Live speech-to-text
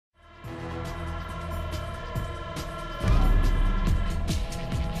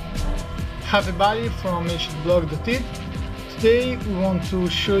Hi everybody from hdblog.it. Today we want to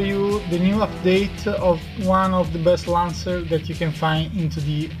show you the new update of one of the best Laucer that you can find into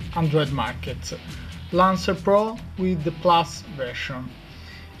the Android market. LauncherPro with the Plus version.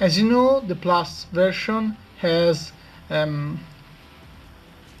 As you know, the Plus version has LauncherPro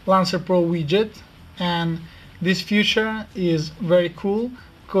widget, and this feature is very cool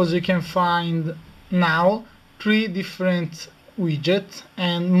because you can find now 3 different widgets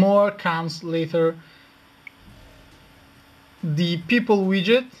and more comes later. The people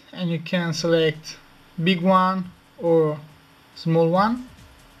widget, and you can select big one or small one.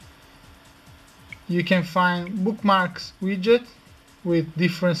 You can find bookmarks widget with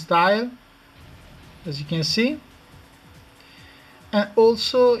different style, as you can see, and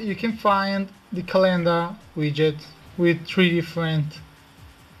also you can find the calendar widget with 3 different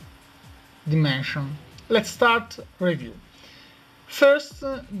dimensions. Let's start review. First,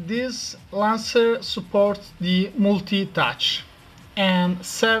 this Laucer supports the multi-touch and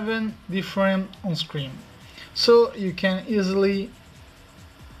 7 different on-screen, so you can easily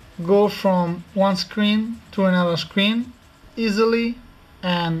go from one screen to another screen easily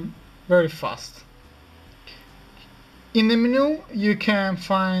and very fast. In the menu you can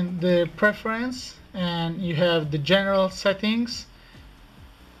find the preference, and you have the general settings.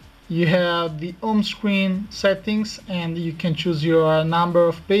 You have the home screen settings, and you can choose your number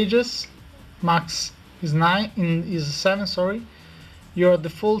of pages. Max is 7, sorry. Your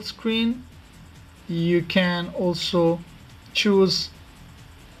default screen. You can also choose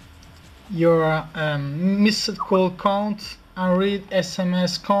your missed call count, unread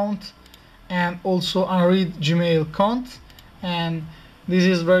SMS count, and also unread Gmail count. And this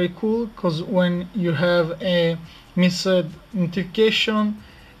is very cool because when you have a missed notification,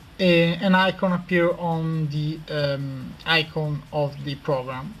 an icon appear on the icon of the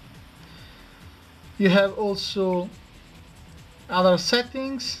program. You have also other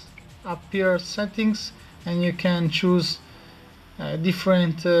settings, appear settings, and you can choose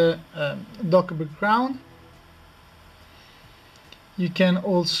different dock background. You can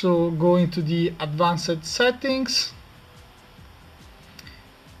also go into the advanced settings,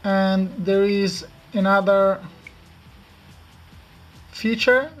 and there is another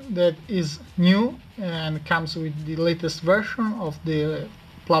feature that is new and comes with the latest version of the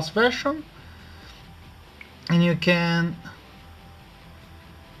Plus version, and you can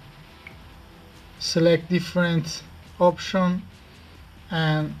select different options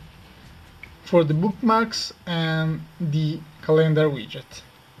and for the bookmarks and the calendar widget.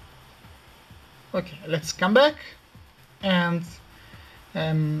 Okay, let's come back, and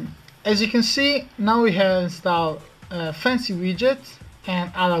as you can see, now we have installed a fancy widget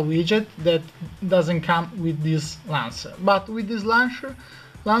and other widget that doesn't come with this Laucer. But with this Laucer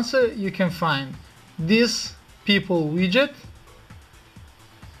you can find this people widget,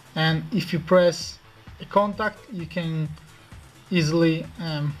 and if you press a contact you can easily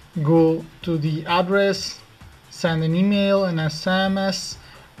go to the address, send an email, an SMS,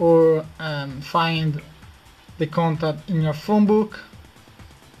 or find the contact in your phone book,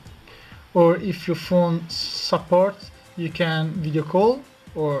 or if your phone supports, you can video call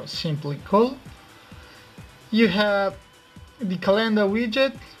or simply call. You have the calendar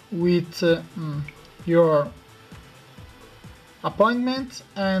widget with your appointment,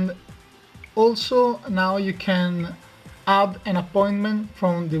 and also now you can add an appointment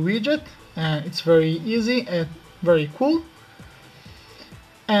from the widget, and it's very easy and very cool.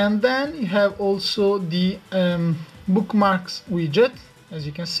 And then you have also the bookmarks widget, as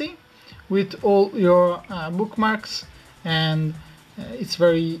you can see, with all your bookmarks, and it's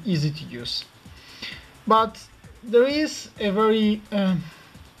very easy to use. But there is a very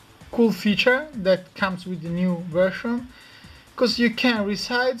cool feature that comes with the new version, because you can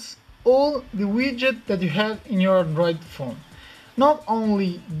resize all the widget that you have in your Android phone. Not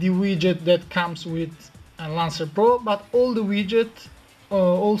only the widget that comes with LauncherPro, but all the widgets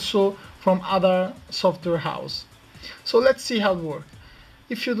also from other software house. So let's see how it works.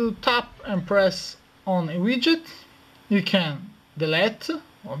 If you do tap and press on a widget, you can delete,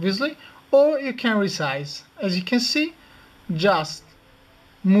 obviously, or you can resize. As you can see, just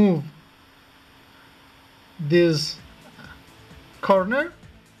move this corner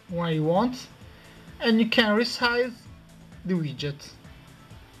where you want, and you can resize the widget.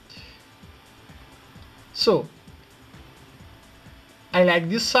 So I like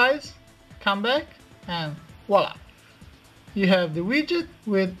this size, come back, and voila, you have the widget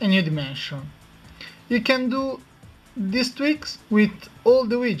with a new dimension. You can do these tweaks with all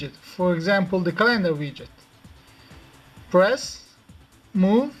the widgets, for example the calendar widget. Press,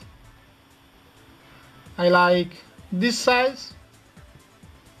 move, I like this size,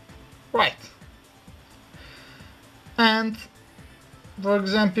 right. And for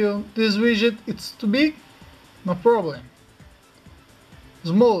example, this widget, it's too big, no problem.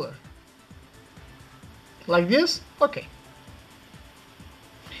 Smaller, like this, okay.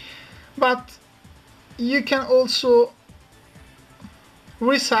 But you can also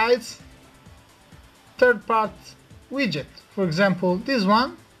resize third-party widget. For example, this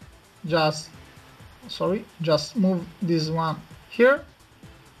one, just move this one here,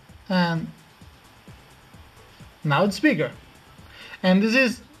 and now it's bigger. And this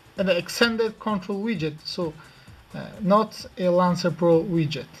is an extended control widget, so not a LauncherPro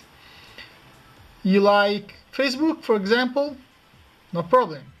widget. You like Facebook, for example? No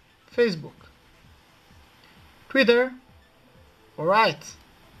problem. Facebook. Twitter? Alright.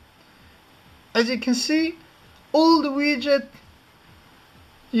 As you can see, all the widget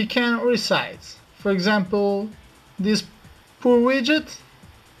you can resize. For example, this poor widget,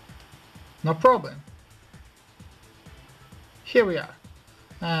 no problem. Here we are.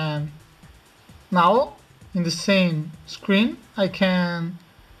 And now, in the same screen, I can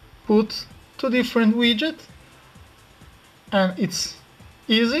put two different widgets, and it's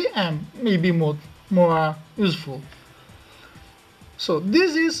easy and maybe more useful. So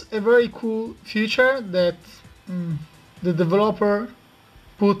this is a very cool feature that the developer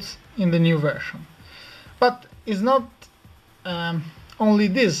put in the new version. But it's not only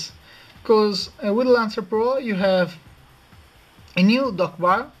this, because with LauncherPro you have a new dock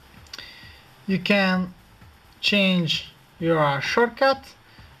bar. You can change your shortcut,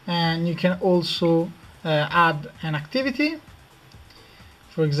 and you can also add an activity.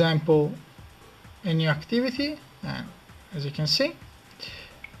 For example, a new activity, and as you can see.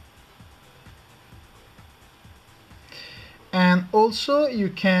 And also you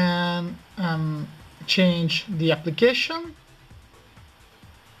can change the application,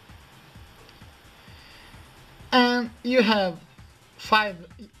 and you have 5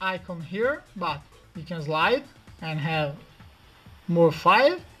 icons here, but you can slide and have more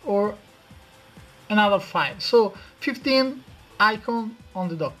 5 or another 5, so 15 icons on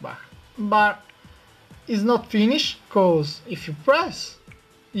the dock bar. But it's not finished, because if you press,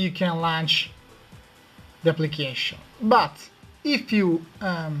 you can launch the application. But if you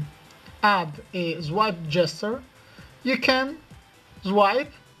add a swipe gesture, you can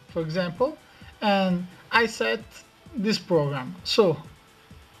swipe, for example, and I set this program. So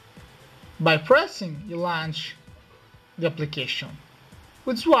by pressing, you launch the application.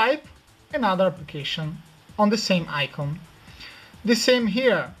 With swipe, another application on the same icon. The same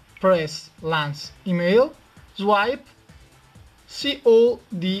here. Press launch email, swipe, see all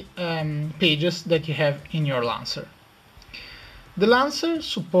the pages that you have in your Laucer. The Laucer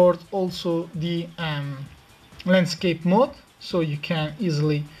supports also the landscape mode, so you can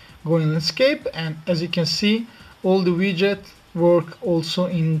easily go in landscape, and as you can see, all the widgets work also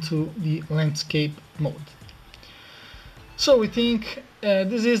into the landscape mode. So we think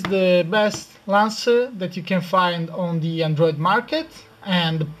this is the best Laucer that you can find on the Android market,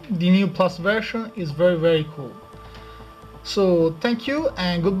 and the new Plus version is very cool. So thank you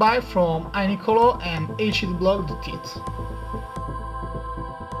and goodbye from iNicolo and hdblog.it.